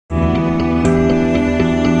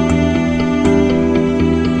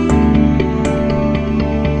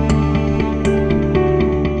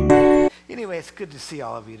it's good to see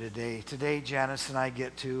all of you today. Today, Janice and I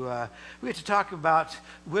get to talk about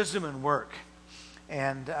wisdom and work,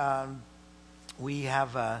 and we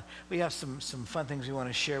have some fun things we want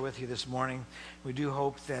to share with you this morning. We do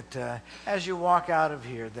hope that as you walk out of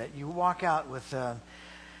here, that you walk out with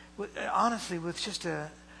honestly with just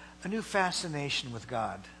a new fascination with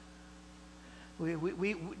God.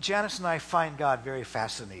 We Janice and I find God very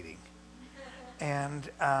fascinating, and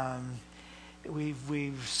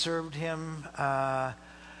we've served Him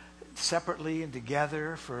separately and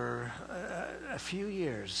together for a few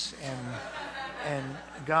years, and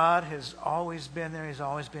God has always been there. He's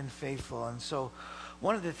always been faithful. And so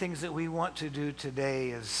one of the things that we want to do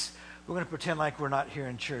today is we're going to pretend like we're not here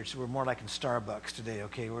in church. We're more like in Starbucks today,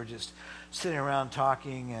 okay? We're just sitting around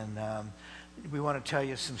talking, and we want to tell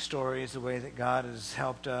you some stories, the way that God has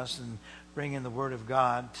helped us, and bring in the Word of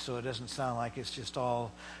God so it doesn't sound like it's just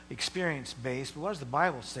all experience-based. But what does the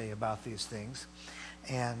Bible say about these things?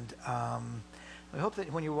 And we hope that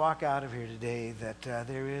when you walk out of here today that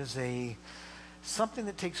there is something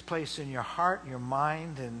that takes place in your heart, your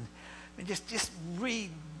mind, and just read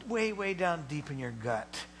way down deep in your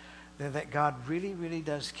gut that God really, really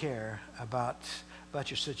does care about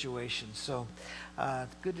your situation. So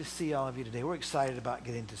good to see all of you today. We're excited about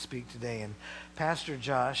getting to speak today. And Pastor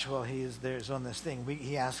Josh, well, there's on this thing.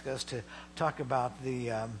 He asked us to talk about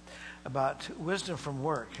about wisdom from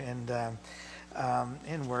work and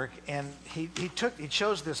in work. And he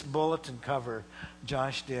chose this bulletin cover.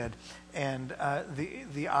 Josh did, and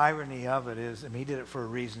the irony of it is, he did it for a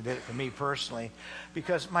reason. He did it for me personally,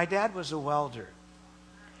 because my dad was a welder,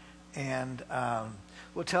 and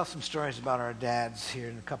we'll tell some stories about our dads here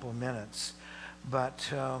in a couple of minutes.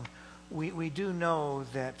 But we do know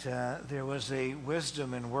that there was a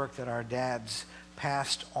wisdom in work that our dads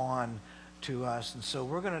passed on to us. And so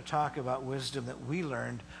we're going to talk about wisdom that we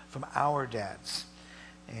learned from our dads.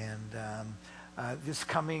 And this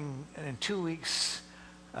coming in 2 weeks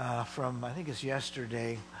from, I think it's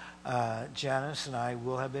yesterday, Janice and I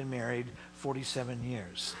will have been married 47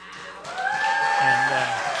 years. And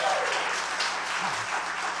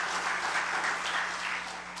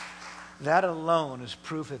that alone is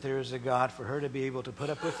proof that there is a God for her to be able to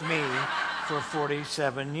put up with me for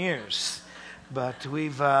 47 years. But we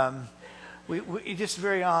just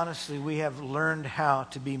very honestly, we have learned how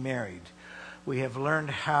to be married. We have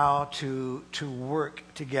learned how to work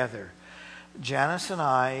together. Janice and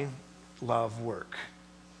I love work.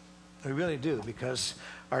 We really do, because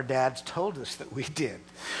our dads told us that we did.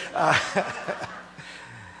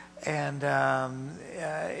 And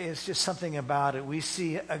it's just something about it. We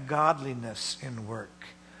see a godliness in work.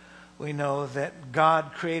 We know that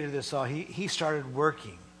God created us all. He started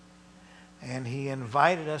working. And He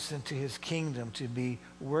invited us into His kingdom to be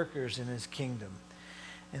workers in His kingdom.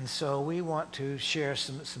 And so we want to share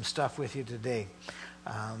some stuff with you today.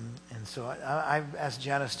 And so I've asked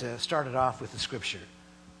Janice to start it off with the scripture.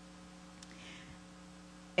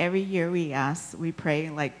 Every year we pray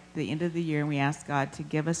like the end of the year, and we ask God to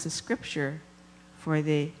give us a scripture for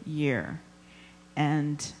the year.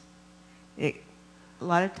 And a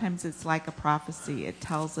lot of times it's like a prophecy. It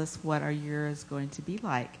tells us what our year is going to be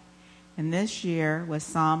like. And this year was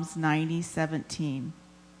Psalms 90:17.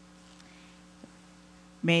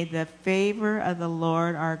 May the favor of the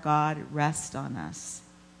Lord our God rest on us.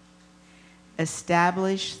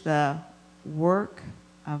 Establish the work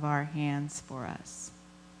of our hands for us.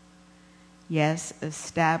 Yes,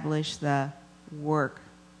 establish the work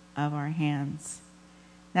of our hands.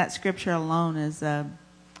 That scripture alone is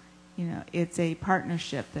it's a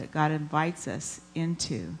partnership that God invites us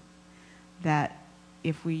into. That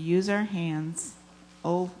if we use our hands,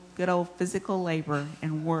 good old physical labor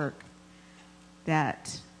and work,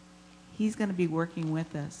 that He's going to be working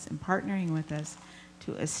with us and partnering with us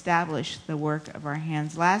to establish the work of our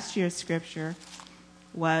hands. Last year's scripture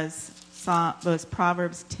was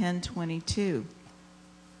Proverbs 10:22.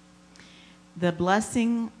 The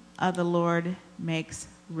blessing of the Lord makes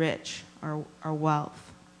rich or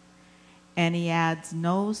wealth, and He adds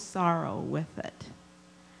no sorrow with it.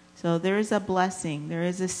 So there is a blessing. There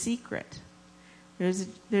is a secret. There's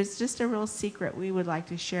just a real secret we would like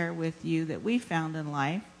to share with you that we found in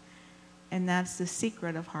life, and that's the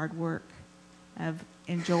secret of hard work, of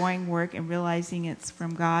enjoying work and realizing it's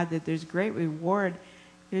from God, that there's great reward.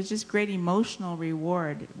 There's just great emotional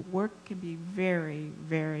reward. Work can be very,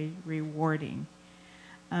 very rewarding.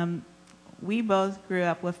 We both grew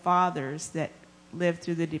up with fathers that lived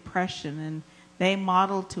through the Depression, and they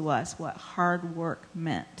modeled to us what hard work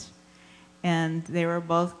meant. And they were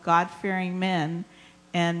both God-fearing men.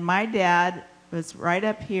 And my dad was right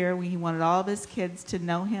up here. He wanted all of his kids to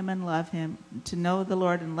know him and love him, to know the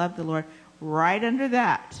Lord and love the Lord. Right under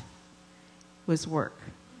that was work.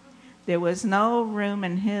 There was no room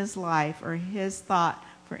in his life or his thought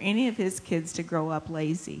for any of his kids to grow up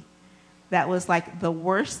lazy. That was like the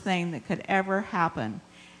worst thing that could ever happen.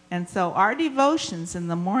 And so our devotions in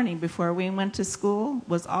the morning before we went to school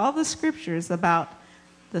was all the scriptures about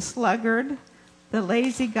the sluggard, the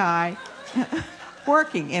lazy guy,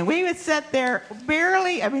 working. And we would sit there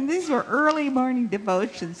barely, these were early morning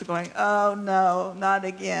devotions going, oh no, not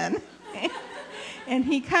again. And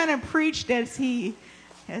he kind of preached as he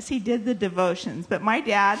did the devotions. But my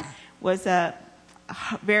dad was a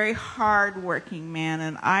very hard-working man,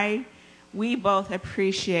 and we both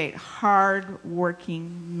appreciate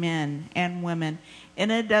hard-working men and women.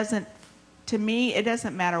 And to me, it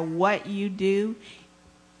doesn't matter what you do.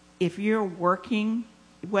 If you're working,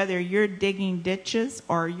 whether you're digging ditches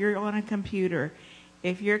or you're on a computer,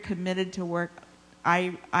 if you're committed to work,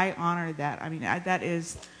 I honor that. That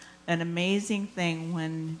is an amazing thing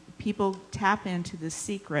when people tap into the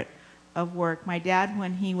secret of work. My dad,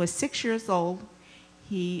 when he was 6 years old,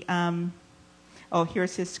 here's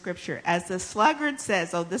his scripture. As the sluggard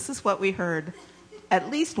says, this is what we heard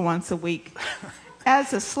at least once a week.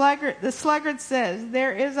 As the sluggard says,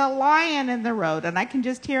 there is a lion in the road. And I can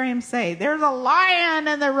just hear him say, there's a lion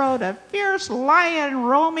in the road, a fierce lion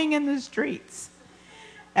roaming in the streets.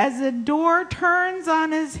 As the door turns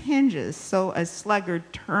on his hinges, so a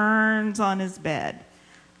sluggard turns on his bed.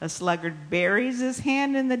 A sluggard buries his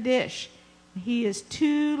hand in the dish. He is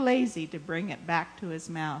too lazy to bring it back to his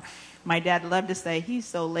mouth. My dad loved to say, he's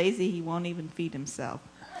so lazy he won't even feed himself.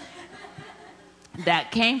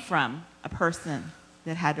 That came from a person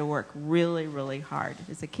that had to work really, really hard.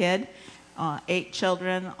 As a kid, 8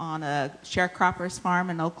 children on a sharecropper's farm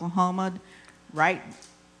in Oklahoma, right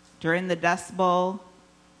during the Dust Bowl,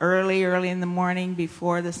 early in the morning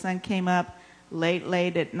before the sun came up,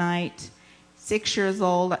 late at night. 6 years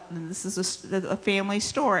old, and this is a family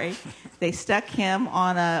story. They stuck him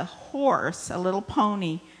on a horse, a little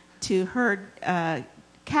pony, to herd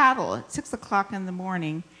cattle at 6 o'clock in the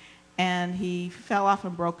morning, and he fell off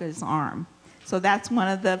and broke his arm. So that's one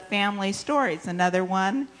of the family stories. Another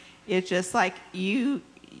one is just like you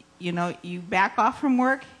back off from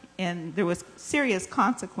work, and there was serious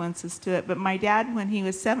consequences to it. But my dad, when he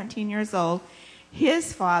was 17 years old,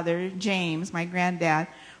 his father, James, my granddad,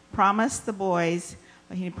 promised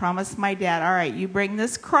my dad, all right, you bring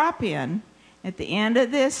this crop in. At the end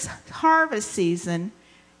of this harvest season,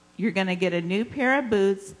 you're going to get a new pair of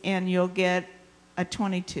boots, and you'll get a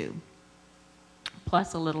 22,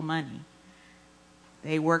 plus a little money.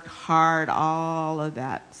 They worked hard all of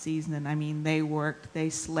that season. They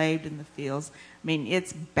slaved in the fields.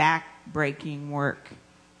 It's back-breaking work.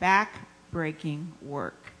 Back-breaking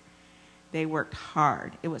work. They worked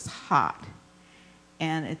hard. It was hot.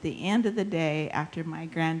 And at the end of the day, after my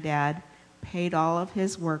granddad paid all of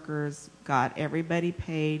his workers, got everybody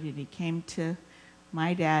paid, and he came to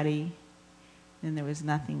my daddy, then there was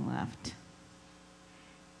nothing left.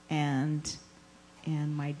 And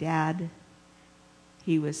my dad,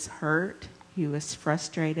 he was hurt. He was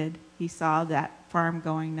frustrated. He saw that farm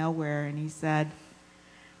going nowhere, and he said,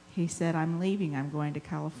 I'm leaving. I'm going to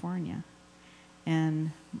California. And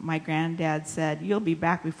my granddad said, you'll be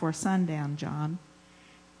back before sundown, John.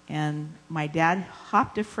 And my dad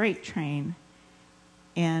hopped a freight train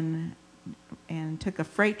and took a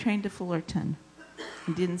freight train to Fullerton.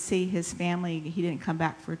 He didn't see his family. He didn't come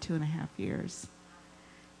back for 2.5 years.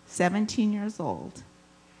 17 years old.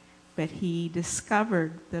 But he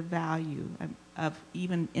discovered the value of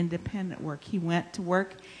even independent work. He went to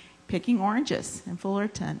work picking oranges in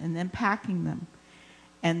Fullerton and then packing them.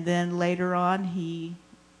 And then later on, he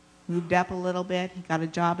moved up a little bit. He got a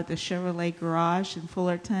job at the Chevrolet Garage in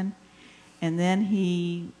Fullerton. And then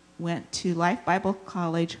he went to Life Bible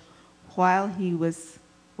College while he was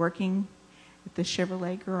working at the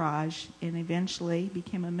Chevrolet Garage, and eventually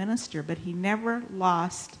became a minister. But he never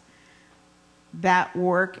lost that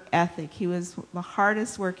work ethic. He was the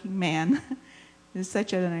hardest working man. There's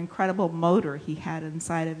such an incredible motor he had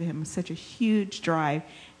inside of him, such a huge drive.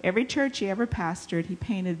 Every church he ever pastored, he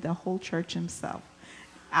painted the whole church himself,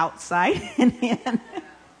 outside and in.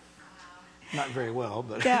 Not very well,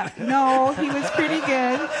 but... Yeah, no, he was pretty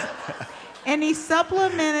good. And he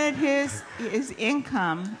supplemented his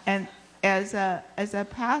income, and as a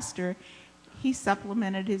pastor, he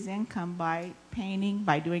supplemented his income by painting,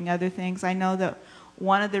 by doing other things. I know that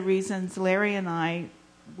one of the reasons Larry and I,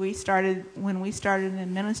 when we started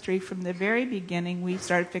in ministry from the very beginning, we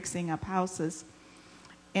started fixing up houses.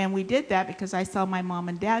 And we did that because I saw my mom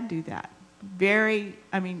and dad do that. very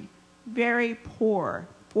poor.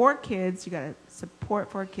 4 kids, you got to support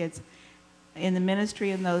 4 kids. In the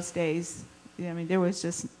ministry in those days, I mean, there was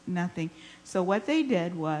just nothing. So what they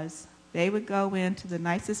did was they would go into the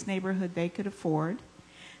nicest neighborhood they could afford.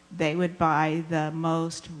 They would buy the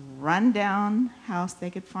most rundown house they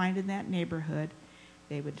could find in that neighborhood.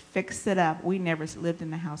 They would fix it up. We never lived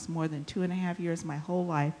in the house more than 2.5 years my whole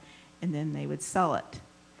life, and then they would sell it.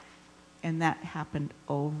 And that happened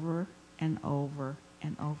over and over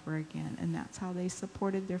and over again, and that's how they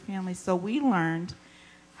supported their families. So we learned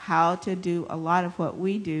how to do a lot of what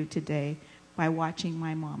we do today by watching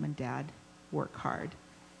my mom and dad work hard.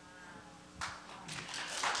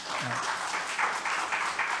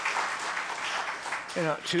 You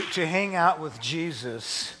know, to hang out with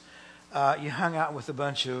Jesus, you hung out with a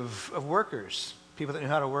bunch of workers, people that knew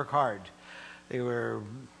how to work hard. They were,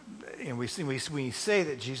 and we say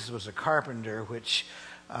that Jesus was a carpenter, which,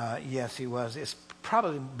 yes, he was. It's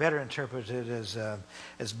probably better interpreted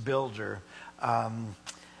as builder.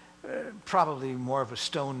 Probably more of a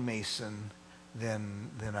stonemason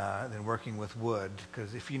than working with wood,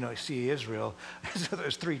 because if you see Israel,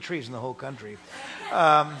 there's 3 trees in the whole country.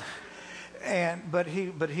 But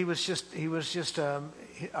he was just a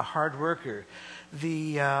hard worker.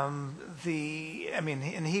 He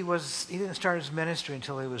didn't start his ministry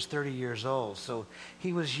until he was 30 years old, so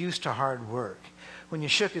he was used to hard work. When you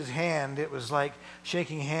shook his hand, it was like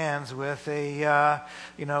shaking hands with that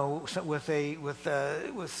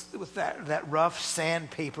rough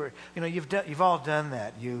sandpaper. You've all done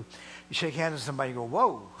that. You shake hands with somebody, you go,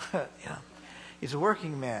 whoa, he's a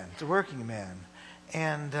working man. It's a working man.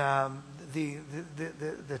 And the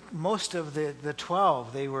most of the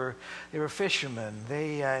 12, they were fishermen.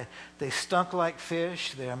 They stunk like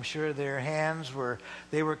fish. I'm sure their hands were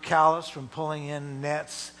calloused from pulling in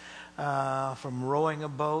nets, from rowing a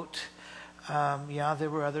boat. There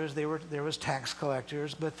were others. There was tax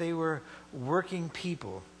collectors, but they were working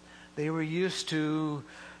people. They were used to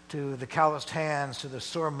the calloused hands, to the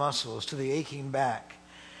sore muscles, to the aching back.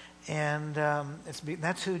 And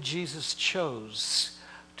that's who Jesus chose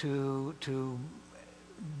to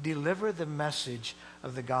deliver the message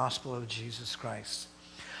of the gospel of Jesus Christ.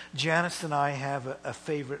 Janice and I have a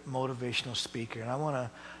favorite motivational speaker, and I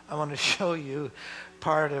want to show you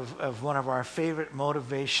part of one of our favorite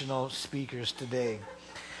motivational speakers today.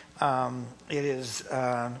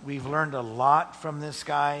 We've learned a lot from this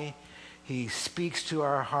guy. He speaks to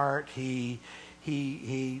our heart. He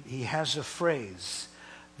has a phrase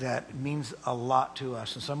that means a lot to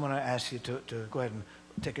us. And so I'm going to ask you to go ahead and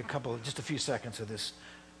take just a few seconds of this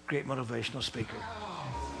great motivational speaker.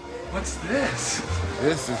 What's this?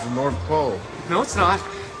 This is the North Pole. No, it's not.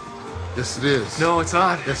 Yes, it is. No, it's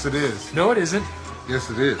not. Yes, it is. No, it isn't. Yes,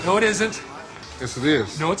 it is. No, it isn't. Yes, it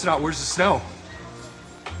is. No, it's not. Where's the snow?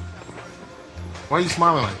 Why are you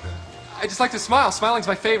smiling like that? I just like to smile. Smiling's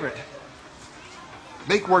my favorite.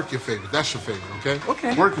 Make work your favorite. That's your favorite, okay?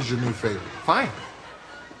 Okay. Work is your new favorite. Fine.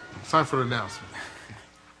 It's time for the announcement.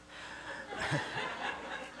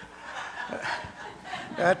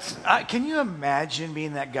 Can you imagine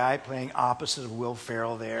being that guy playing opposite of Will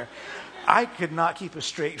Ferrell there? I could not keep a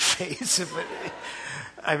straight face.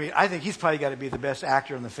 I think he's probably got to be the best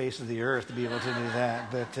actor on the face of the earth to be able to do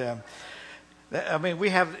that. But we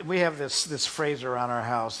have this phrase around our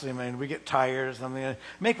house. We get tired.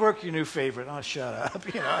 Make work your new favorite. Oh, shut up.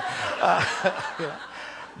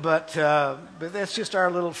 But that's just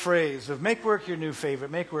our little phrase of make work your new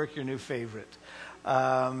favorite. Make work your new favorite.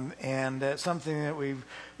 And that's something that we've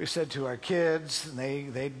said to our kids, and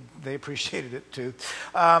they appreciated it too.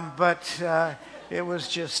 It was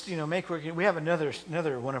just make work. We have another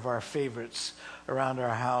one of our favorites around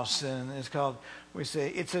our house, and it's called. We say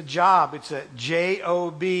it's a job. It's a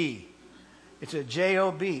J-O-B. It's a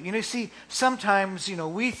J-O-B. You see, sometimes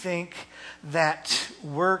we think that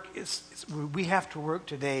work we have to work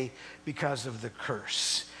today because of the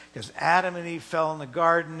curse. Because Adam and Eve fell in the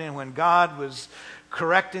garden, and when God was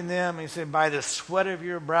correcting them, he said, by the sweat of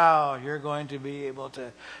your brow, you're going to be able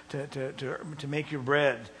to make your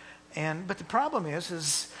bread. But the problem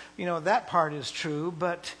is that part is true,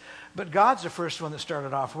 but God's the first one that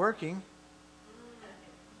started off working.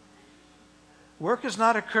 Work is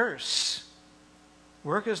not a curse.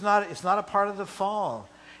 Work is not a part of the fall.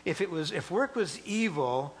 If work was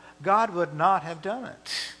evil, God would not have done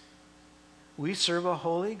it. We serve a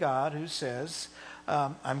holy God who says,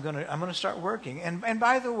 I'm going to start working. And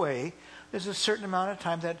by the way, there's a certain amount of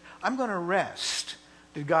time that I'm going to rest.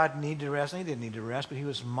 Did God need to rest? He didn't need to rest, but he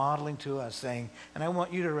was modeling to us saying, and I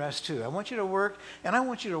want you to rest too. I want you to work, and I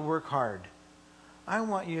want you to work hard. I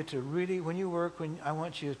want you to really, when you work, I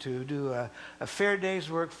want you to do a fair day's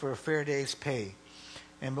work for a fair day's pay.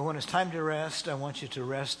 But when it's time to rest, I want you to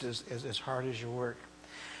rest as hard as you work.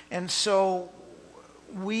 And so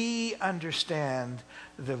we understand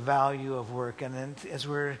the value of work. And then as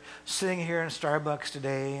we're sitting here in Starbucks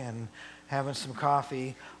today and having some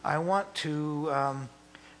coffee, I want to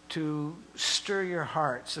stir your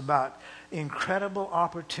hearts about incredible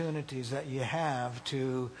opportunities that you have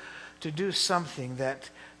to do something that,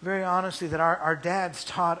 very honestly, that our dads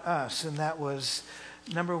taught us. And that was,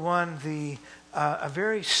 number one, a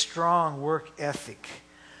very strong work ethic,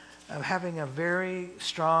 of having a very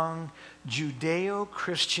strong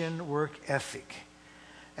Judeo-Christian work ethic,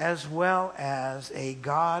 as well as a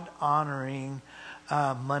God-honoring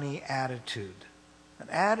money attitude, an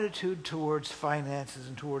attitude towards finances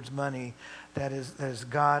and towards money that is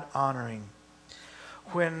God-honoring.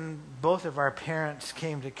 When both of our parents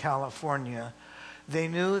came to California, they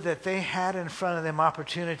knew that they had in front of them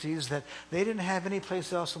opportunities that they didn't have any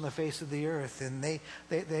place else on the face of the earth, and they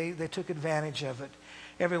took advantage of it.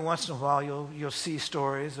 Every once in a while, you'll see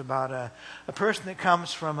stories about a person that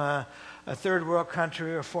comes from a third world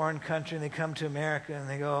country or a foreign country, and they come to America and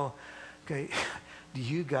they go, okay, do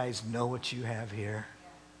you guys know what you have here?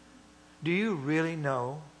 Do you really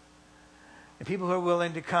know? And people who are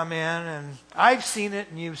willing to come in, and I've seen it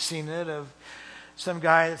and you've seen it, of some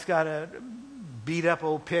guy that's got a beat up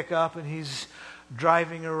old pickup and he's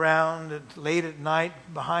driving around late at night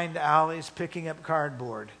behind alleys picking up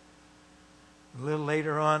cardboard. A little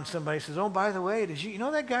later on, somebody says, oh, by the way, you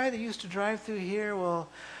know that guy that used to drive through here? Well,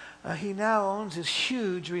 he now owns this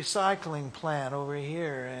huge recycling plant over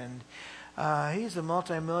here, and he's a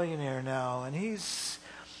multimillionaire now. And he's,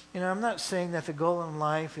 I'm not saying that the goal in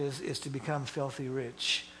life is to become filthy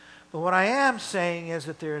rich. But what I am saying is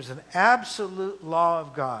that there is an absolute law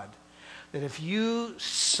of God, that if you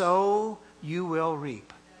sow, you will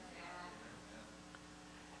reap.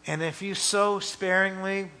 And if you sow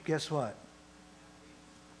sparingly, guess what?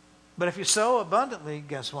 But if you sow abundantly,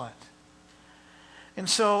 guess what? And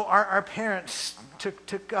so our parents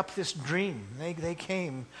took up this dream. They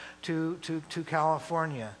came to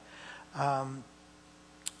California.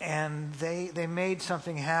 And they made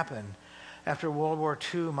something happen. After World War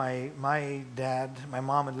II, my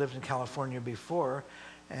mom had lived in California before,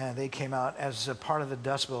 and they came out as a part of the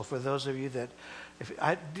Dust Bowl. For those of you that,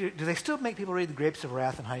 do they still make people read The Grapes of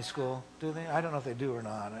Wrath in high school? Do they? I don't know if they do or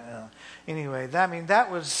not. Anyway, that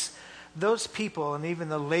was those people, and even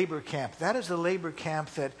the labor camp. That is the labor camp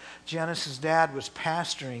that Janice's dad was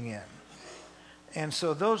pastoring in. And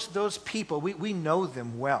so those people, we know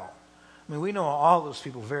them well. I mean, we know all those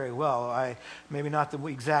people very well. Maybe not the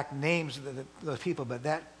exact names of those people, but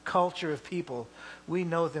that culture of people, we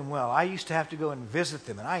know them well. I used to have to go and visit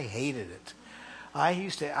them, and I hated it. I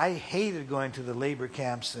hated going to the labor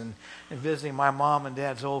camps and visiting my mom and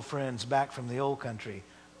dad's old friends back from the old country,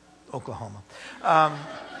 Oklahoma.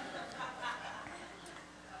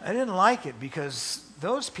 I didn't like it because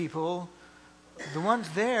those people, the ones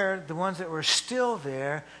that were still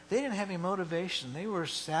there, they didn't have any motivation. They were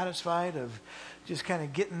satisfied of just kind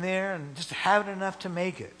of getting there and just having enough to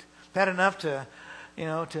make it. Had enough to,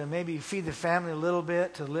 to maybe feed the family a little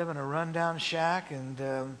bit, to live in a rundown shack, and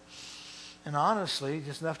honestly,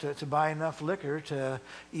 just enough to buy enough liquor to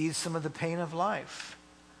ease some of the pain of life.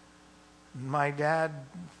 My dad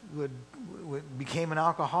became an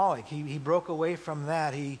alcoholic. He broke away from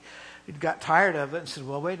that. He got tired of it and said,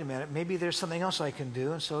 well, wait a minute, maybe there's something else I can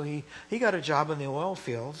do. And so he got a job in the oil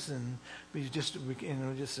fields, and he just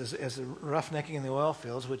as a roughnecking in the oil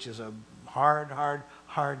fields, which is a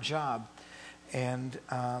hard job. And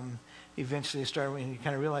eventually started, when he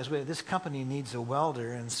kind of realized, wait, this company needs a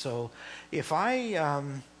welder. And so if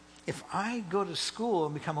I go to school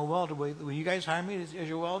and become a welder, will you guys hire me as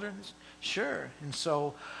your welder? Sure. And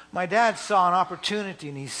so my dad saw an opportunity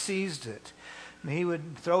and he seized it. And he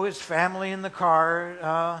would throw his family in the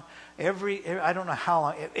car I don't know how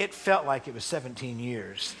long. It felt like it was 17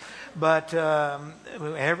 years. But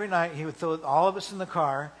every night he would throw all of us in the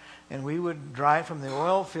car, and we would drive from the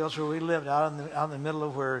oil fields where we lived out in the middle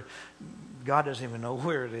of where God doesn't even know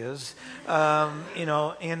where it is,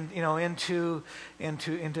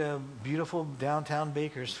 into beautiful downtown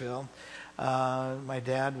Bakersfield. My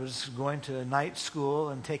dad was going to night school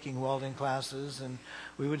and taking welding classes, and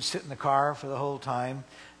we would sit in the car for the whole time,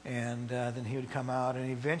 and then he would come out, and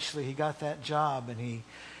eventually he got that job, and he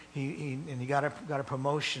got a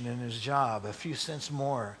promotion in his job, a few cents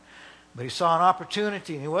more. But he saw an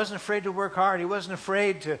opportunity, and he wasn't afraid to work hard. He wasn't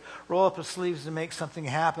afraid to roll up his sleeves and make something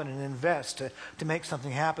happen and invest to make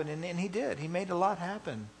something happen. And he did. He made a lot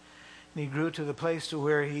happen. And he grew to the place to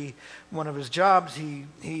where one of his jobs, he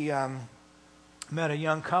met a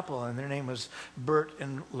young couple, and their name was Bert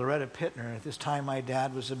and Loretta Pittner. At this time, my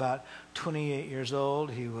dad was about 28 years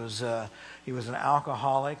old. He was an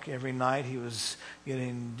alcoholic every night. He was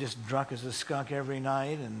getting just drunk as a skunk every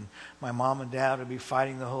night, and my mom and dad would be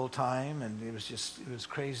fighting the whole time, and it was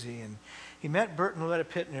crazy. And he met Bert and Loretta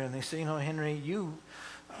Pittner, and they said, Henry,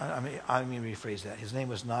 let me rephrase that. His name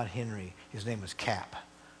was not Henry. His name was Cap.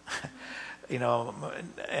 I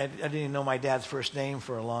didn't even know my dad's first name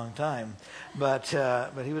for a long time, but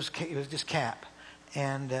he was just Cap.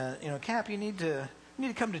 And Cap, you need to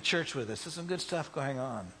come to church with us. There's some good stuff going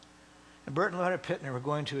on. And Bert and Loretta Pittner were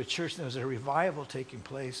going to a church, and there was a revival taking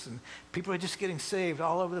place, and people were just getting saved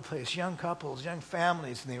all over the place. Young couples, young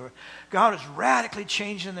families, and God was radically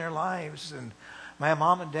changing their lives. And my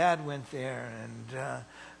mom and dad went there,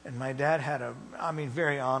 and my dad had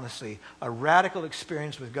very honestly, a radical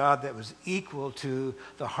experience with God that was equal to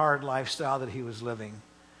the hard lifestyle that he was living.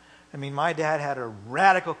 My dad had a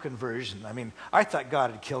radical conversion. I thought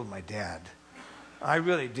God had killed my dad. I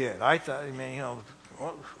really did. I thought,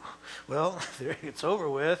 well, it's over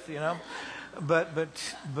with,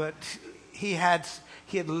 But he had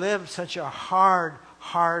lived such a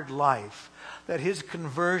hard life that his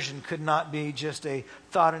conversion could not be just a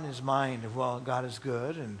thought in his mind of, well, God is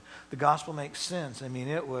good and the gospel makes sense.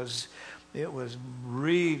 It was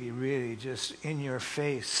really, really just in your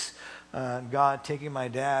face. God taking my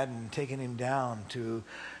dad and taking him down to,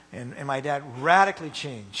 and my dad radically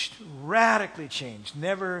changed,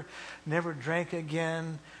 never drank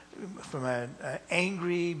again. From an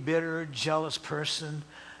angry, bitter, jealous person,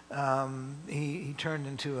 he turned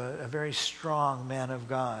into a very strong man of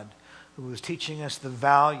God, who was teaching us the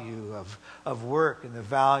value of work and the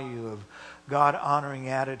value of God-honoring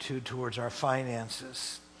attitude towards our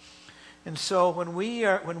finances. And so when we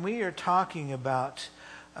are talking about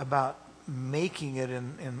making it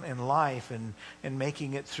in life and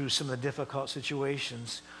making it through some of the difficult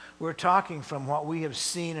situations, we're talking from what we have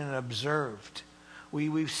seen and observed.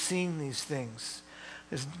 We've seen these things.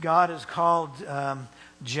 As God has called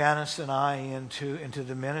Janice and I into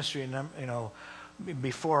the ministry, and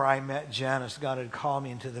before I met Janice, God had called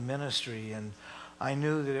me into the ministry, and I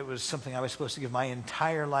knew that it was something I was supposed to give my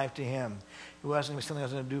entire life to Him. It wasn't something I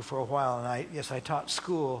was going to do for a while. And I taught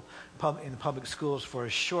school in public schools for a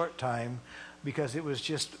short time because it was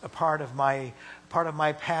just a part of my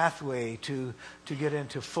pathway to get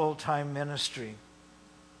into full-time ministry.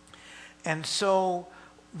 And so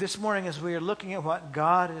this morning, as we are looking at what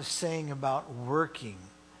God is saying about working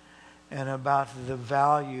and about the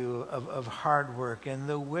value of hard work and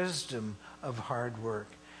the wisdom of hard work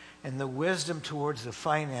and the wisdom towards the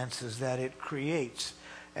finances that it creates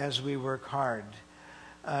as we work hard.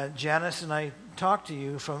 Janice and I talked to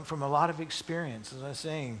you from a lot of experience, as I was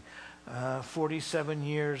saying, 47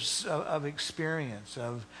 years of experience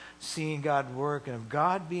of seeing God work and of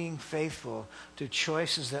God being faithful to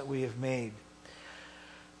choices that we have made.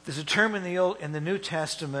 There's a term in the New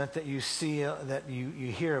Testament that you see, that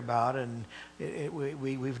you hear about, and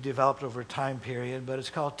we've developed over a time period, but it's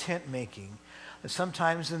called tent making. And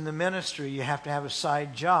sometimes in the ministry, you have to have a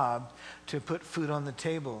side job to put food on the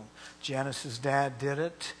table. Janice's dad did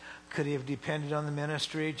it. Could he have depended on the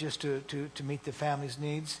ministry just to meet the family's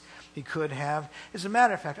needs? He could have. As a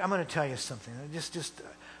matter of fact, I'm going to tell you something.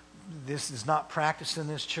 This is not practiced in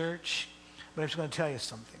this church, but I'm just going to tell you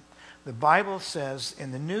something. The Bible says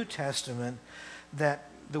in the New Testament that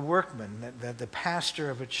the workman, that the pastor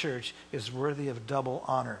of a church is worthy of double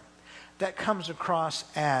honor. That comes across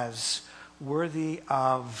as worthy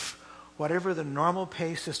of whatever the normal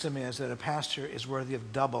pay system is, that a pastor is worthy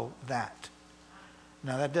of double that.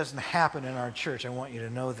 Now, that doesn't happen in our church. I want you to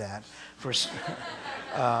know that.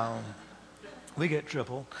 We get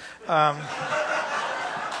triple.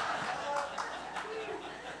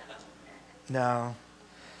 No.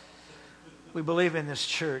 We believe in this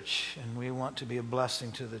church, and we want to be a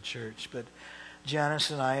blessing to the church. But Janice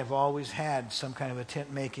and I have always had some kind of a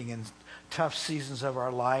tent making in tough seasons of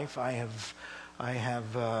our life. I have,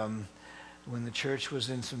 when the church was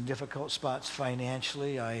in some difficult spots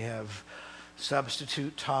financially, I have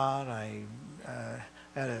substitute taught. I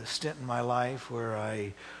had a stint in my life where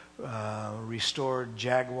I restored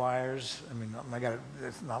Jaguars. My God,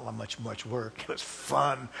 it's not much work. It was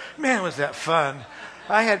fun. Man, was that fun.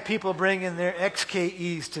 I had people bring in their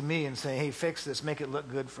XKEs to me and say, hey, fix this, make it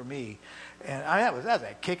look good for me. And that was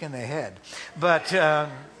a kick in the head. But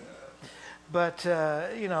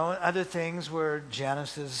other things where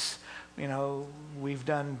Janice has You know, we've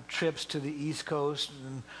done trips to the East Coast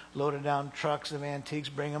and loaded down trucks of antiques,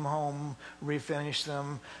 bring them home, refinish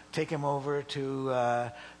them, take them over to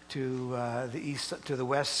the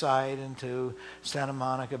west side and to Santa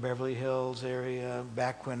Monica, Beverly Hills area.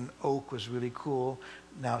 Back when oak was really cool,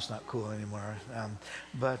 now it's not cool anymore. And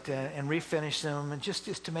refinish them, and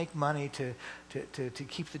just to make money to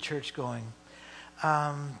keep the church going.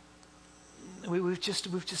 We've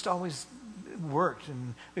just always worked,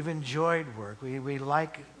 and we've enjoyed work. We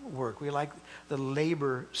like work. We like the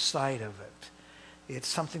labor side of it. It's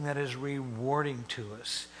something that is rewarding to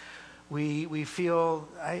us. We feel,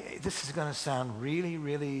 this is going to sound really,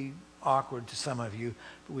 really awkward to some of you,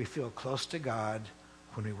 but we feel close to God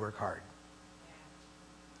when we work hard.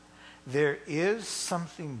 There is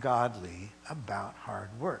something godly about hard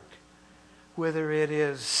work. Whether it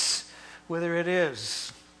is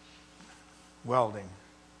welding,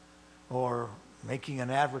 or making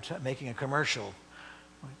making a commercial,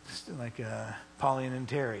 like Pauline and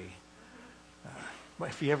Terry.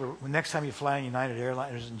 Next time you fly on United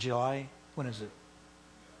Airlines in July, when is it?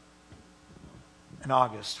 In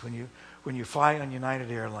August, when you fly on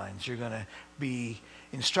United Airlines, you're going to be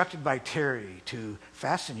instructed by Terry to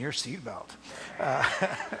fasten your seatbelt.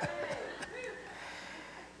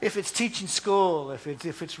 If it's teaching school, if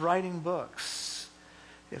it's writing books,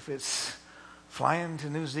 if it's flying to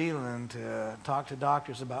New Zealand to talk to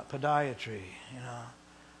doctors about podiatry,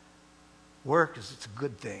 work it's a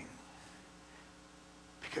good thing.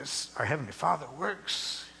 Because our Heavenly Father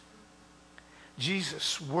works.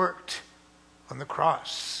 Jesus worked on the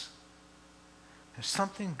cross. There's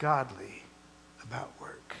something godly about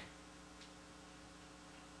work.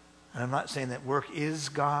 And I'm not saying that work is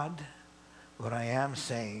God. What I am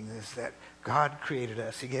saying is that God created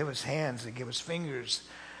us. He gave us hands. He gave us fingers.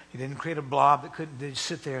 He didn't create a blob that couldn't just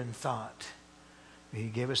sit there and thought. He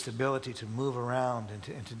gave us the ability to move around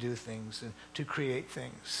and to do things and to create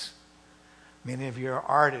things. Many of you are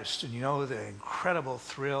artists, and you know the incredible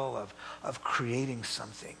thrill of creating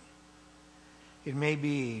something. It may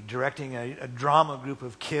be directing a drama group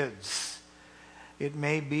of kids. It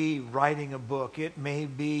may be writing a book. It may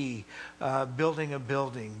be building a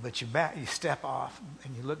building. But you step off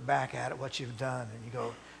and you look back at it, what you've done, and you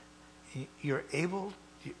go, you're able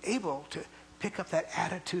to pick up that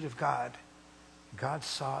attitude of God. God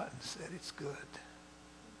saw it and said, it's good.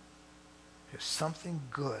 There's something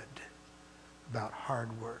good about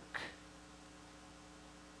hard work.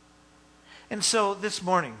 And so this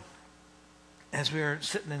morning, as we were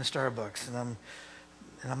sitting in Starbucks, and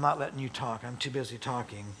I'm not letting you talk, I'm too busy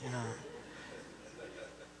talking,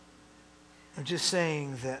 I'm just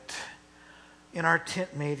saying that in our tent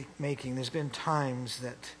making, there's been times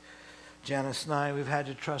that Janice and I, we've had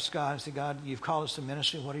to trust God and say, God, you've called us to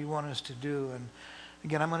ministry. What do you want us to do? And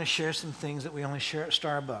again, I'm going to share some things that we only share at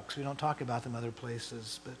Starbucks. We don't talk about them other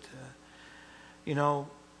places, but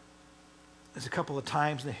there's a couple of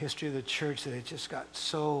times in the history of the church that it just got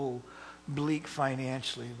so bleak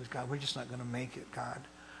financially with God. We're just not going to make it, God.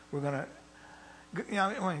 We're going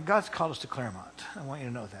to, God's called us to Claremont. I want you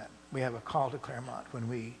to know that. We have a call to Claremont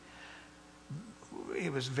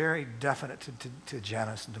it was very definite to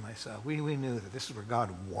Janice and to myself. We knew that this is where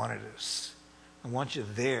God wanted us. I want you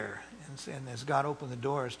there. And as God opened the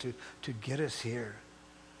doors to get us here,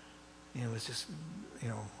 it's just,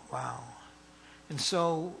 wow. And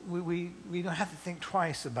so we don't have to think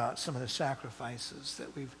twice about some of the sacrifices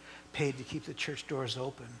that we've paid to keep the church doors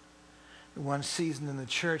open. One season in the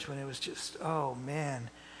church when it was just, oh man,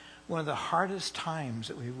 one of the hardest times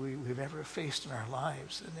that we've ever faced in our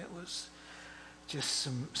lives. And it was just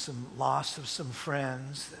some loss of some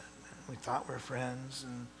friends that we thought were friends.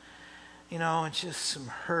 And, and just some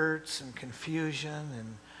hurts and confusion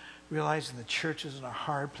and realizing the church is in a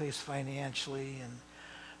hard place financially. And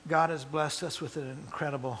God has blessed us with an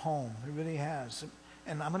incredible home. It really has.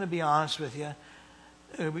 And I'm going to be honest with you.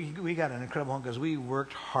 We got an incredible home because we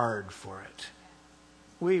worked hard for it.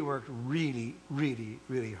 We worked really, really,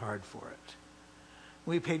 really hard for it.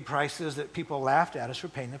 We paid prices that people laughed at us for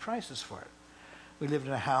paying the prices for it. We lived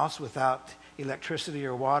in a house without electricity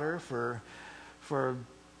or water for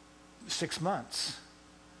 6 months.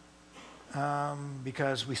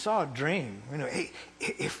 Because we saw a dream. Hey,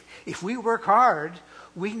 if we work hard,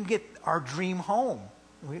 we can get our dream home.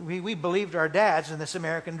 We believed our dads in this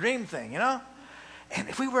American dream thing, And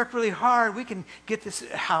if we work really hard, we can get this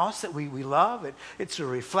house that we love. It's a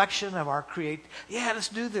reflection of our Yeah, let's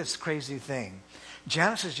do this crazy thing.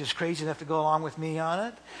 Janice is just crazy enough to go along with me on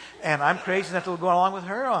it. And I'm crazy enough to go along with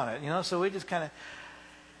her on it, So we just kind of...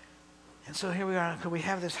 And so here we are. We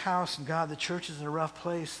have this house, and God, the church is in a rough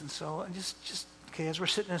place. And so just okay, as we're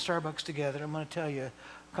sitting in Starbucks together, I'm going to tell you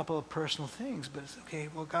a couple of personal things. But it's okay,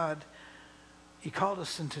 well, God, you called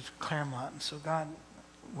us into Claremont. And so, God,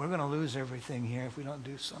 we're going to lose everything here if we don't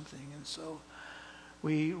do something. And so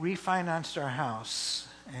we refinanced our house,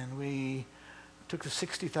 and we took the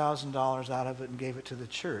 $60,000 out of it and gave it to the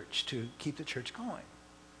church to keep the church going.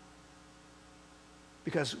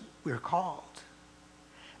 Because we're called.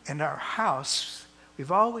 And our house,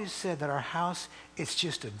 we've always said that our house, it's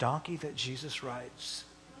just a donkey that Jesus rides.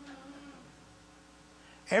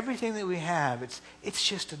 Everything that we have, it's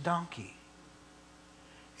just a donkey.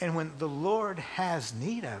 And when the Lord has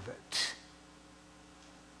need of it,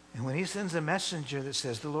 and when he sends a messenger that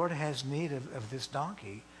says, the Lord has need of this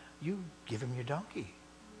donkey, you give him your donkey.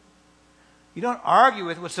 You don't argue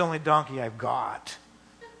with what's the only donkey I've got.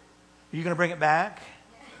 Are you going to bring it back?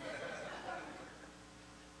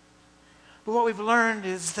 But what we've learned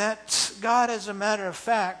is that God, as a matter of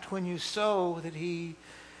fact, when you sow, that he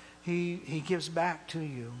gives back to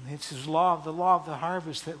you. It's his law, the law of the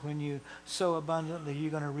harvest, that when you sow abundantly,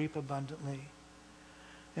 you're going to reap abundantly.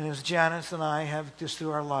 And as Janice and I have just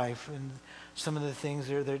through our life, and some of the things,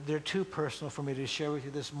 they're too personal for me to share with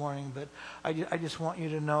you this morning, but I just want you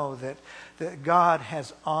to know that God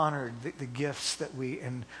has honored the gifts that we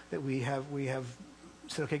have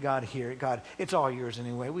said, okay, God, here, God, it's all yours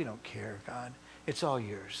anyway. We don't care, God. It's all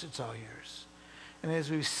yours. It's all yours. And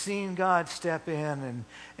as we've seen God step in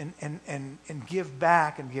and give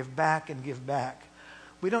back and give back and give back,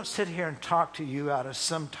 we don't sit here and talk to you out of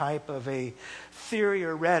some type of a theory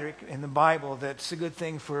or rhetoric in the Bible that's a good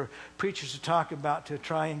thing for preachers to talk about to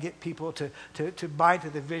try and get people to buy to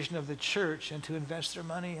the vision of the church and to invest their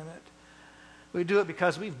money in it. We do it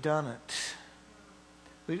because we've done it.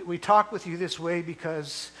 We talk with you this way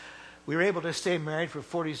because we were able to stay married for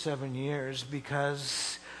 47 years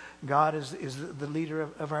because God is the leader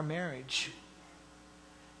of our marriage.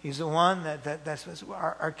 He's the one that's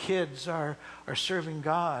our kids are serving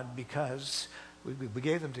God because we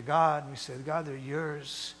gave them to God and we said, God, they're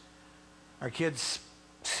yours. Our kids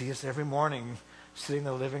see us every morning sitting in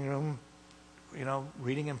the living room,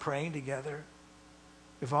 reading and praying together.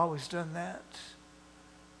 We've always done that.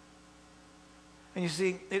 And you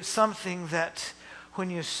see, it's something that when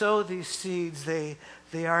you sow these seeds, they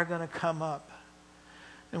are going to come up.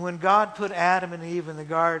 And when God put Adam and Eve in the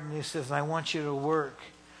garden, he says, I want you to work.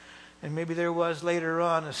 And maybe there was later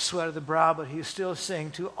on a sweat of the brow, but he's still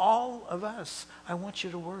saying to all of us, I want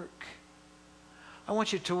you to work. I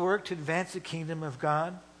want you to work to advance the kingdom of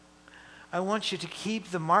God. I want you to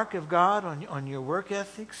keep the mark of God on your work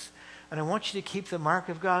ethics. And I want you to keep the mark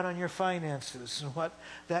of God on your finances and what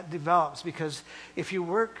that develops. Because if you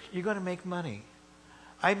work, you're going to make money.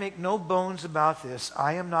 I make no bones about this.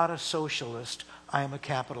 I am not a socialist. I am a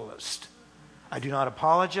capitalist. I do not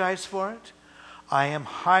apologize for it. I am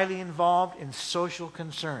highly involved in social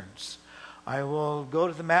concerns. I will go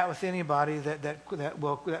to the mat with anybody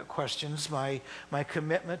that questions my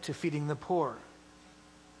commitment to feeding the poor.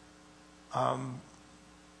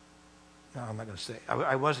 No, I'm not going to say.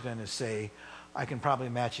 I was going to say I can probably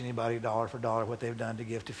match anybody dollar for dollar what they've done to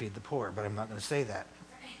give to feed the poor, but I'm not going to say that.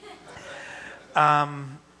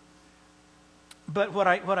 But what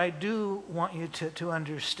I do want you to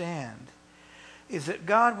understand is that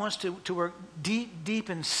God wants to work deep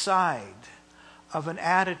inside of an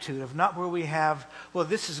attitude of not where we have, well,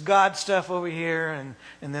 this is God stuff over here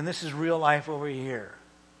and then this is real life over here.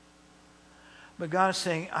 But God is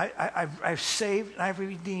saying, I've saved and I've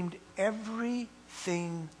redeemed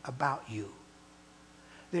everything about you.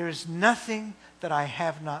 There is nothing that I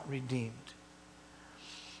have not redeemed.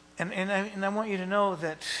 And I want you to know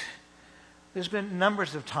that there's been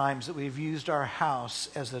numbers of times that we've used our house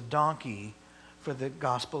as a donkey for the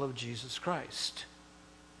gospel of Jesus Christ.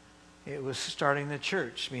 It was starting the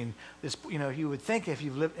church. I mean, you would think if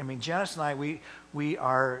you've lived, Janice and I, we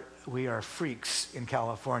are freaks in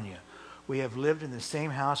California. We have lived in the same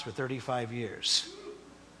house for 35 years.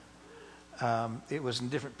 It was in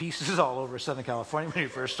different pieces all over Southern California when we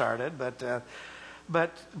first started,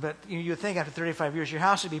 but you'd think after 35 years your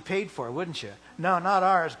house would be paid for, wouldn't you? No, not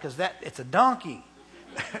ours, because it's a donkey.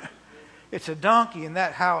 It's a donkey, and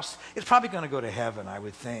that house, it's probably going to go to heaven, I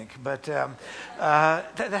would think. But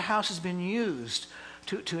the house has been used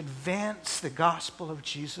to advance the gospel of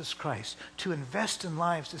Jesus Christ, to invest in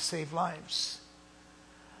lives, to save lives.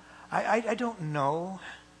 I don't know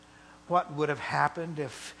what would have happened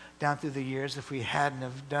down through the years if we hadn't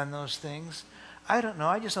have done those things. I don't know.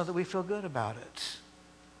 I just know that we feel good about it.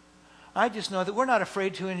 I just know that we're not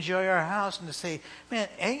afraid to enjoy our house and to say, man,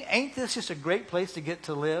 ain't this just a great place to get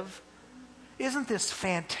to live? Isn't this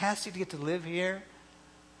fantastic to get to live here?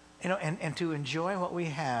 and to enjoy what we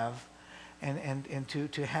have and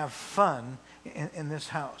to have fun in this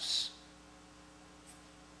house.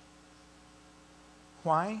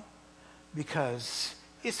 Why? Because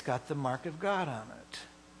it's got the mark of God on it.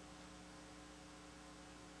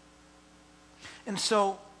 And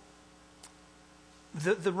so,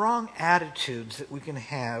 the wrong attitudes that we can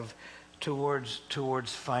have towards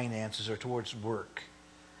finances or towards work.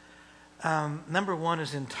 Number one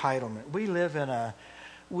is entitlement. We live in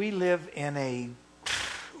a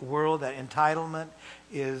world that entitlement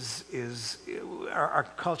is our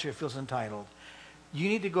culture feels entitled. You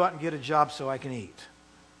need to go out and get a job so I can eat.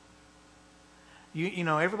 You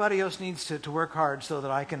know, everybody else needs to work hard so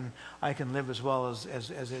that I can live as well as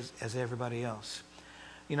everybody else.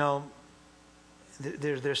 You know,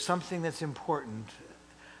 there's something that's important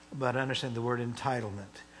about understanding the word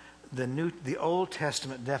entitlement. The Old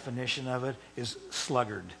Testament definition of it is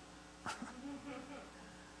sluggard.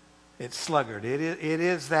 It's sluggard. It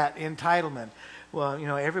is that entitlement. Well, you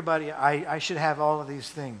know, everybody, I should have all of these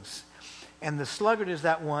things. And the sluggard is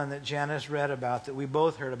that one that Janice read about, that we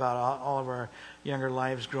both heard about all of our younger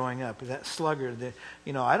lives growing up. That sluggard that,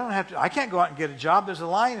 you know, I can't go out and get a job. There's a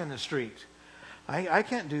lion in the street. I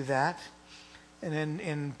can't do that. And then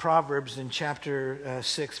in Proverbs, in chapter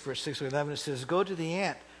 6, verse 6 to 11, it says, "Go to the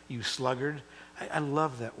ant, you sluggard." I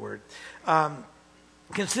love that word.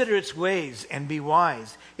 "Consider its ways and be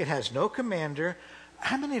wise. It has no commander."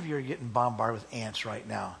 How many of you are getting bombarded with ants right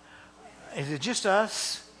now? Is it just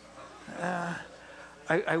us?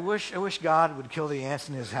 I wish God would kill the ants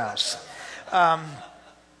in his house.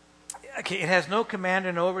 It has no commander,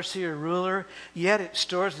 and overseer, or ruler, yet it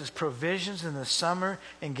stores its provisions in the summer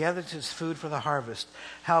and gathers its food for the harvest.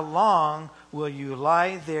 How long will you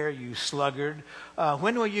lie there, you sluggard?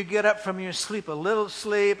 When will you get up from your sleep? A little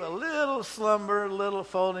slumber, a little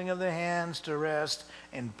folding of the hands to rest,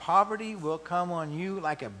 and poverty will come on you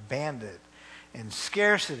like a bandit, and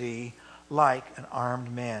scarcity like an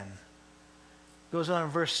armed man. Goes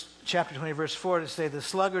on in chapter 20, verse 4 to say, "The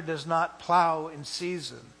sluggard does not plow in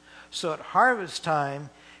season. So at harvest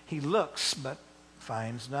time, he looks but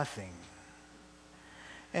finds nothing."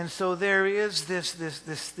 And so there is this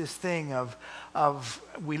thing of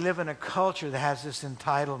we live in a culture that has this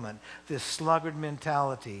entitlement, this sluggard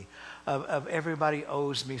mentality of everybody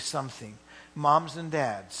owes me something. Moms and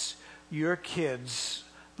dads, your kids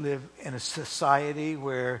live in a society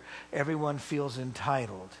where everyone feels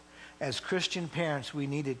entitled. As Christian parents, we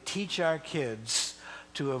need to teach our kids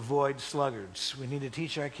to avoid sluggards. We need to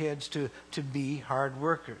teach our kids to be hard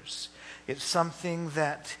workers. It's something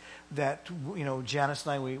that you know, Janice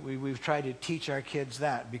and I, we've tried to teach our kids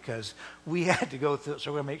that because we had to go through it,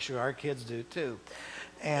 so we're going to make sure our kids do too.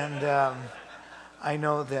 And I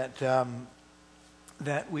know that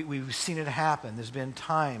we've seen it happen. There's been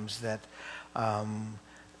times that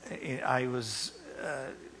I was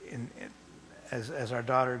as our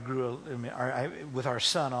daughter grew, with our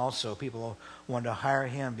son also, people wanted to hire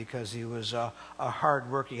him because he was a hard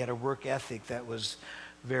worker. He had a work ethic that was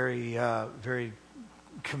very, very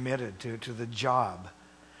committed to the job.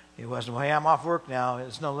 It wasn't, "Well, hey, I'm off work now."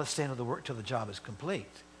 It's, "No, let's stay into the work till the job is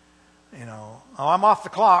complete." You know, "Oh, I'm off the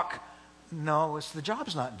clock." No, it's the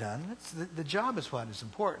job's not done. It's the job is what is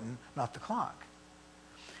important, not the clock.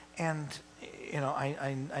 And you know,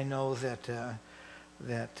 I know that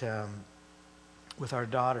with our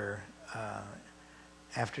daughter,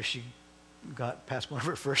 after she got past one of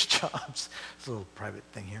her first jobs, it's a little private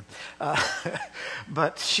thing here,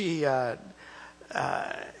 but she,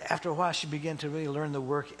 after a while, she began to really learn the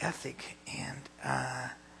work ethic, and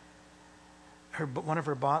one of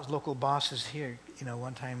her local bosses here, you know,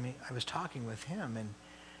 one time I was talking with him,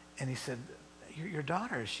 and he said, your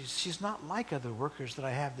daughter, she's not like other workers that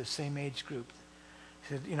I have the same age group." He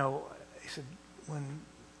said, "You know," he said, "when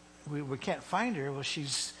we can't find her, well,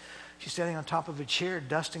 she's standing on top of a chair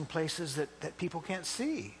dusting places that people can't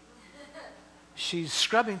see. She's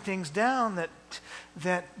scrubbing things down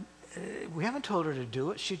that we haven't told her to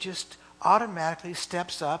do it. She just automatically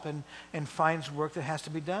steps up and finds work that has to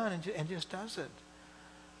be done and just does it."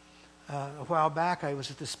 A while back, I was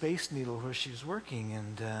at the Space Needle where she was working,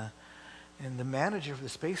 and the manager for the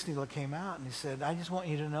Space Needle came out and he said, "I just want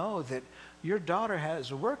you to know that your daughter has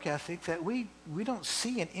a work ethic that we don't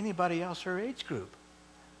see in anybody else her age group."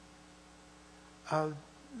 What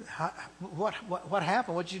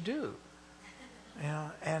happened? What'd you do? You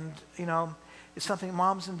know, and you know, it's something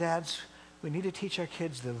moms and dads, we need to teach our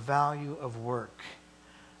kids the value of work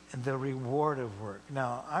and the reward of work.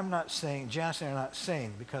 Now, I'm not saying, Janice and I are not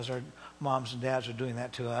saying because our moms and dads are doing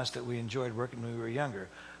that to us that we enjoyed working when we were younger.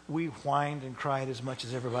 We whined and cried as much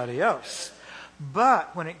as everybody else.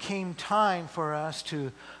 But when it came time for us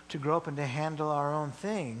to grow up and to handle our own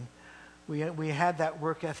thing, we had that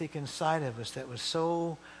work ethic inside of us that was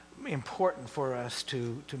so important for us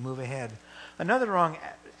to move ahead. Another wrong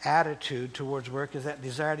attitude towards work is that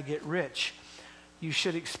desire to get rich. You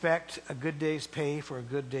should expect a good day's pay for a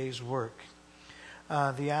good day's work.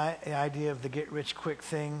 The idea of the get rich quick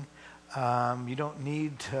thing, you don't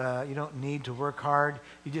need to work hard.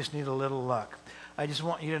 You just need a little luck. I just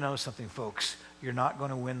want you to know something, folks. You're not going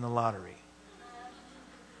to win the lottery.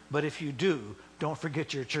 But if you do, don't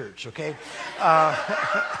forget your church, okay?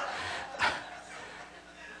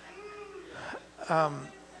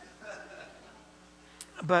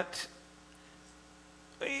 But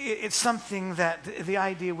it's something that the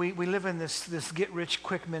idea, we live in this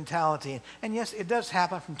get-rich-quick mentality. And yes, it does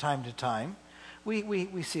happen from time to time.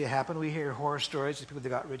 We see it happen. We hear horror stories of people that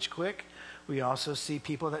got rich quick. We also see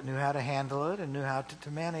people that knew how to handle it and knew how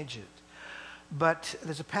to manage it. But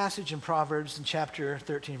there's a passage in Proverbs in chapter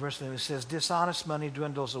 13, verse 11, that says, dishonest money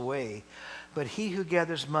dwindles away, but he who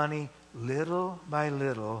gathers money little by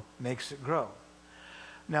little makes it grow.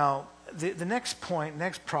 Now, the next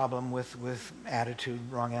problem with attitude,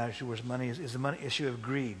 wrong attitude towards money is the money issue of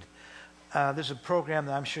greed. There's a program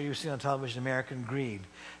that I'm sure you've seen on television, American Greed.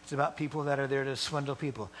 It's about people that are there to swindle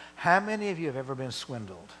people. How many of you have ever been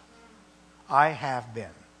swindled? I have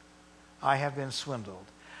been. I have been swindled.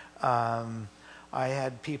 I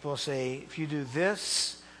had people say, if you do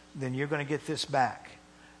this, then you're going to get this back.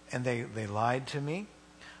 And they lied to me.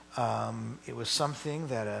 It was something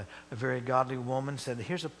that a very godly woman said,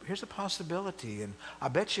 here's a possibility, and I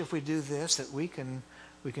bet you if we do this that we can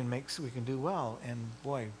do well. And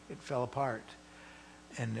boy, it fell apart.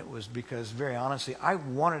 And it was because, very honestly, I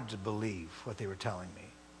wanted to believe what they were telling me.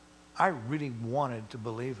 I really wanted to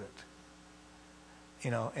believe it.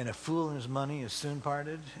 You know, and a fool and his money is soon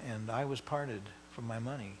parted, and I was parted from my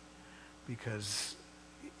money because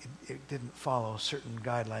it didn't follow certain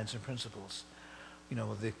guidelines and principles. You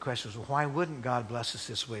know, the question was, well, why wouldn't God bless us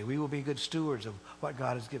this way? We will be good stewards of what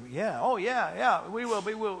God has given. Yeah, we will.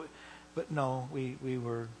 But no, we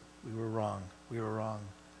were wrong. We were wrong,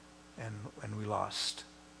 and we lost.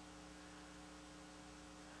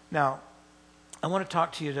 Now, I want to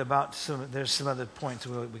talk to you about there's some other points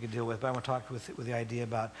we could deal with, but I want to talk with the idea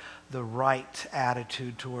about the right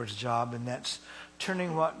attitude towards job, and that's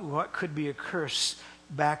turning what could be a curse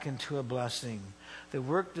back into a blessing. The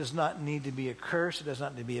work does not need to be a curse. It does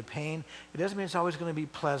not need to be a pain. It doesn't mean it's always going to be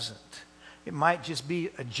pleasant. It might just be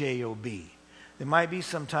a job. There might be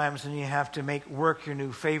some times when you have to make work your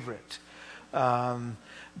new favorite.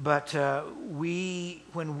 But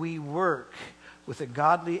when we work with a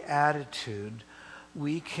godly attitude,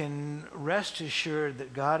 we can rest assured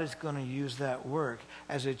that God is going to use that work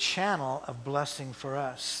as a channel of blessing for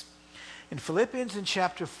us. In Philippians in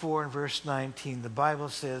chapter 4 and verse 19, the Bible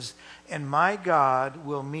says, and my God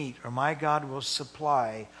will meet, or my God will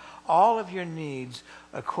supply all of your needs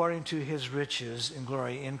according to his riches in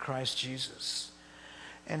glory in Christ Jesus.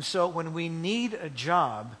 And so when we need a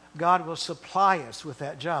job, God will supply us with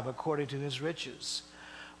that job according to his riches.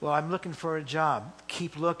 Well, I'm looking for a job.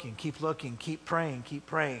 Keep looking, keep praying, keep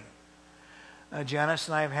praying. Janice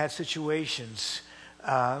and I have had situations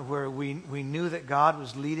where we knew that God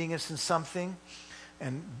was leading us in something,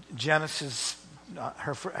 and Janice's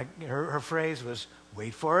her phrase was,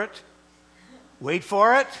 wait for it, wait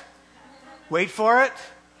for it, wait for it.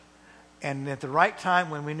 And at the right time,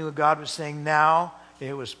 when we knew God was saying now,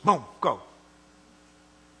 it was boom, go.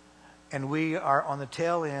 And we are on the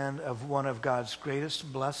tail end of one of God's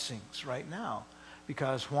greatest blessings right now.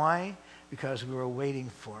 Because why? Because we were waiting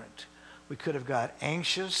for it. We could have got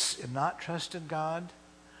anxious and not trusted God,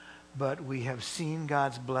 but we have seen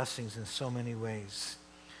God's blessings in so many ways.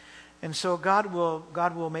 And so God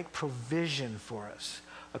will make provision for us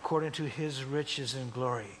according to his riches and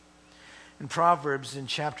glory. In Proverbs in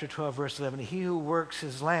chapter 12, verse 11, he who works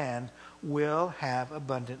his land will have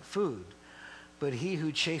abundant food, but he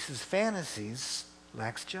who chases fantasies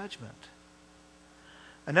lacks judgment.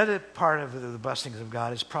 Another part of the blessings of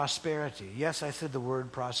God is prosperity. Yes, I said the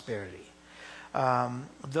word prosperity.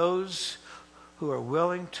 Those who are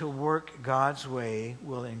willing to work God's way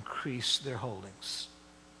will increase their holdings.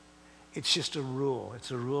 It's just a rule.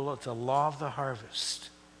 It's a rule. It's a law of the harvest.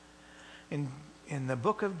 In the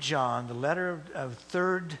book of John, the letter of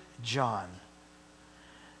 3 John,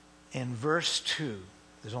 in verse 2,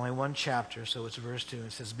 there's only one chapter, so it's verse 2.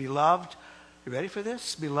 It says, beloved, you ready for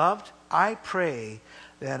this? Beloved, I pray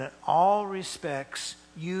that in all respects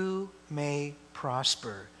you may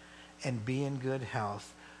prosper and be in good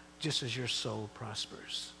health, just as your soul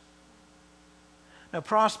prospers. Now,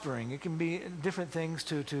 prospering, it can be different things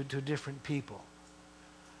to different people.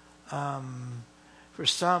 For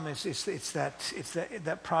some, it's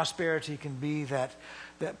that prosperity can be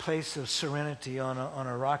that place of serenity on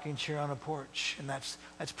a rocking chair on a porch, and that's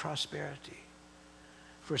prosperity.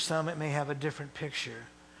 For some, it may have a different picture.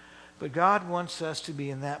 But God wants us to be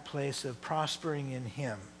in that place of prospering in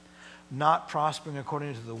Him, not prospering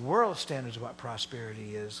according to the world's standards of what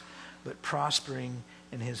prosperity is, but prospering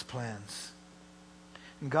in His plans.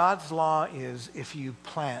 And God's law is, if you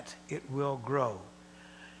plant, it will grow.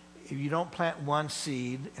 If you don't plant one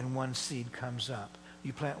seed and one seed comes up,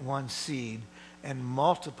 you plant one seed and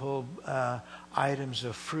multiple items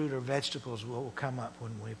of fruit or vegetables will come up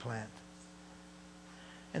when we plant.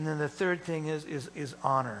 And then the third thing is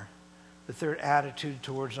honor. The third attitude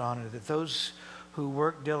towards honor, that those who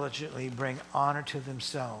work diligently bring honor to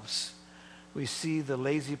themselves. We see the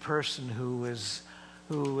lazy person who is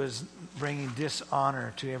bringing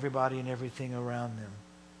dishonor to everybody and everything around them,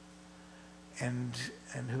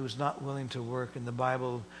 and who's not willing to work. And the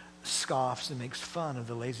Bible scoffs and makes fun of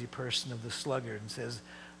the lazy person, of the sluggard, and says,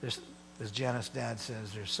 as Janice's dad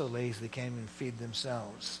says, they're so lazy they can't even feed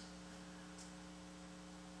themselves.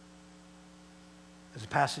 There's a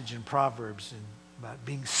passage in Proverbs about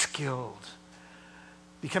being skilled,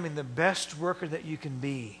 becoming the best worker that you can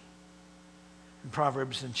be. In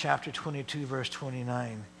Proverbs in chapter 22, verse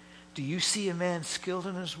 29, do you see a man skilled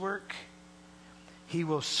in his work? He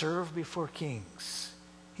will serve before kings.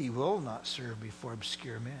 He will not serve before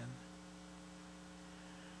obscure men.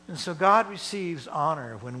 And so God receives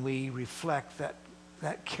honor when we reflect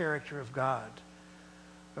that character of God,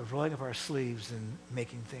 of rolling up our sleeves and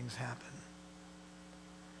making things happen.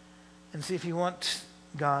 And see, if you want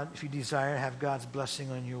God, if you desire to have God's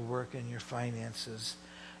blessing on your work and your finances,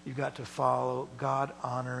 you've got to follow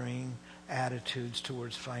God-honoring attitudes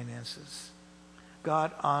towards finances.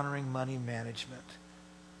 God-honoring money management.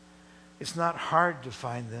 It's not hard to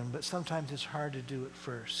find them, but sometimes it's hard to do it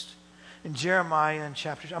first. In Jeremiah, I'm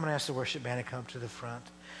going to ask the worship band to come up to the front.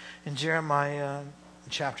 In Jeremiah,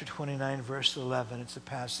 chapter 29, verse 11, it's a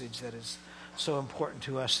passage that is so important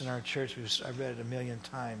to us in our church. I've read it 1,000,000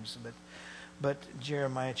 times, but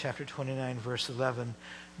Jeremiah chapter 29, verse 11,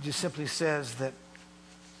 just simply says that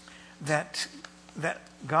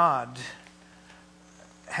God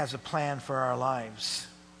has a plan for our lives.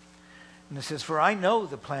 And it says, for I know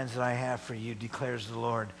the plans that I have for you, declares the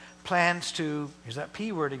Lord. Plans to, here's that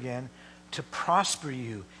P word again, to prosper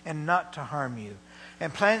you and not to harm you.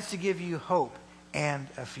 And plans to give you hope and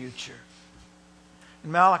a future.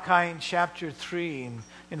 In Malachi in chapter 3,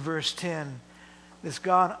 in verse 10, this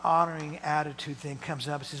God-honoring attitude thing comes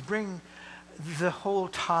up. It says, bring the whole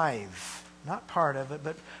tithe, not part of it,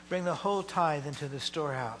 but bring the whole tithe into the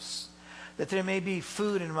storehouse, that there may be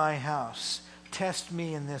food in my house. Test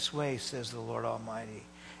me in this way, says the Lord Almighty,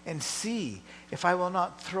 and see if I will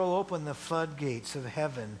not throw open the floodgates of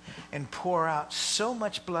heaven and pour out so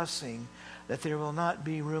much blessing that there will not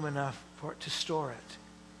be room enough for it to store it.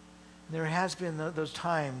 There has been those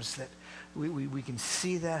times that we can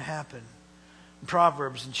see that happen. In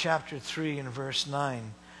Proverbs in chapter 3 and verse 9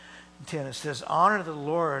 and 10, it says, honor the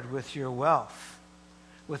Lord with your wealth,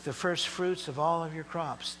 with the first fruits of all of your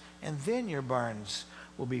crops, and then your barns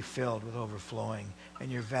will be filled with overflowing,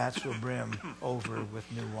 and your vats will brim over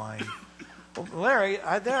with new wine. Well, Larry,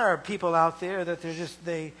 there are people out there that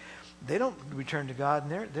they don't return to God,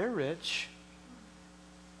 and they're rich.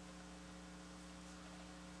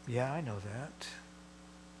 Yeah, I know that.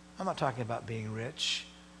 I'm not talking about being rich.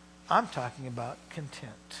 I'm talking about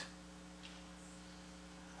content.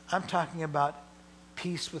 I'm talking about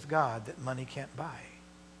peace with God that money can't buy.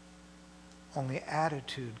 Only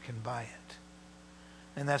attitude can buy it.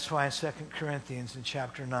 And that's why in 2 Corinthians in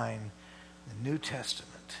chapter 9, the New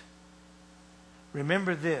Testament,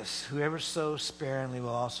 remember this, whoever sows sparingly will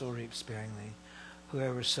also reap sparingly.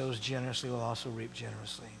 Whoever sows generously will also reap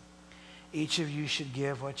generously. Each of you should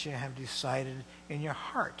give what you have decided in your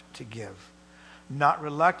heart to give, not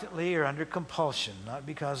reluctantly or under compulsion, not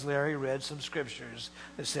because Larry read some scriptures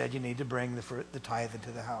that said you need to bring the tithe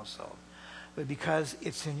into the household, but because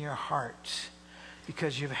it's in your heart,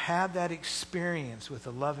 because you've had that experience with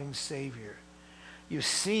a loving Savior. You've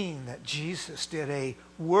seen that Jesus did a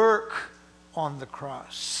work on the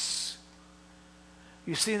cross.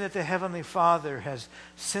 You've seen that the Heavenly Father has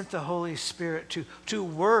sent the Holy Spirit to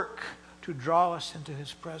work to draw us into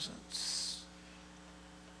His presence.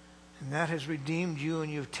 And that has redeemed you,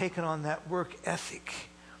 and you've taken on that work ethic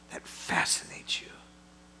that fascinates you.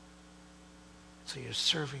 So you're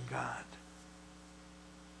serving God.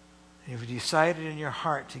 And you've decided in your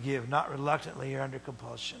heart to give, not reluctantly or under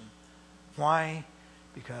compulsion. Why?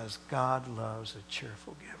 because God loves a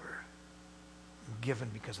cheerful giver. I'm given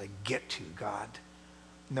because I get to, God.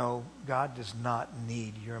 No, God does not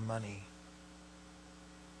need your money.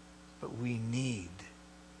 But we need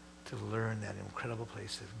to learn that incredible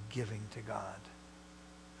place of giving to God.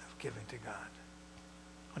 Of giving to God.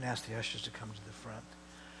 I'm going to ask the ushers to come to the front.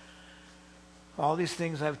 All these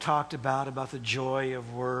things I've talked about the joy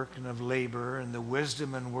of work and of labor and the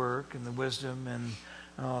wisdom in work and the wisdom and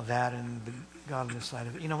all that and the godliness side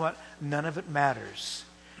of it. You know what? None of it matters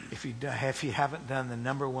if you haven't done the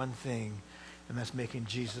number one thing, and that's making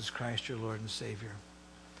Jesus Christ your Lord and Savior.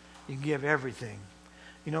 You can give everything.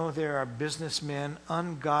 You know, there are businessmen,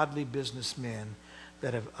 ungodly businessmen,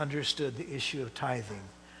 that have understood the issue of tithing.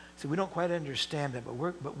 So we don't quite understand it,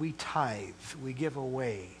 but we tithe. We give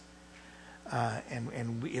away.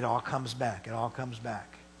 It all comes back. It all comes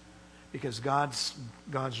back. Because God's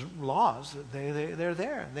laws, they're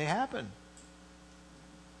there. They happen.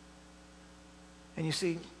 And you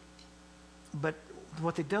see, but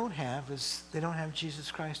what they don't have is they don't have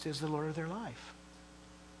Jesus Christ as the Lord of their life.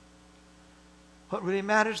 What really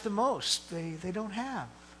matters the most, they don't have.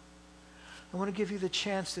 I want to give you the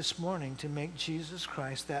chance this morning to make Jesus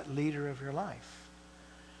Christ that leader of your life,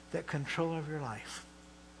 that controller of your life.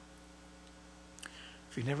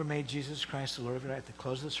 If you've never made Jesus Christ the Lord of your life, at the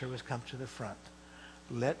close of the service, come to the front.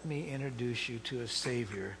 Let me introduce you to a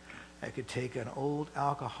Savior that could take an old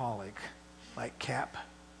alcoholic like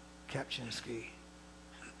Kapczynski,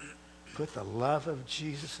 put the love of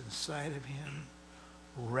Jesus inside of him,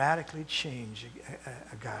 radically change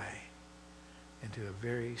a guy into a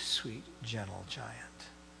very sweet, gentle giant.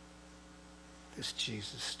 This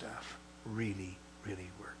Jesus stuff really, really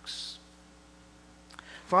works.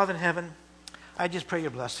 Father in heaven, I just pray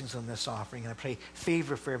your blessings on this offering, and I pray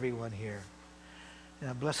favor for everyone here. And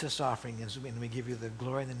I bless this offering as we give you the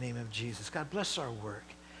glory in the name of Jesus. God, bless our work.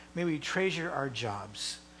 May we treasure our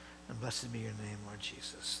jobs. And blessed be your name, Lord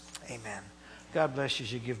Jesus. Amen. God bless you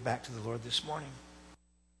as you give back to the Lord this morning.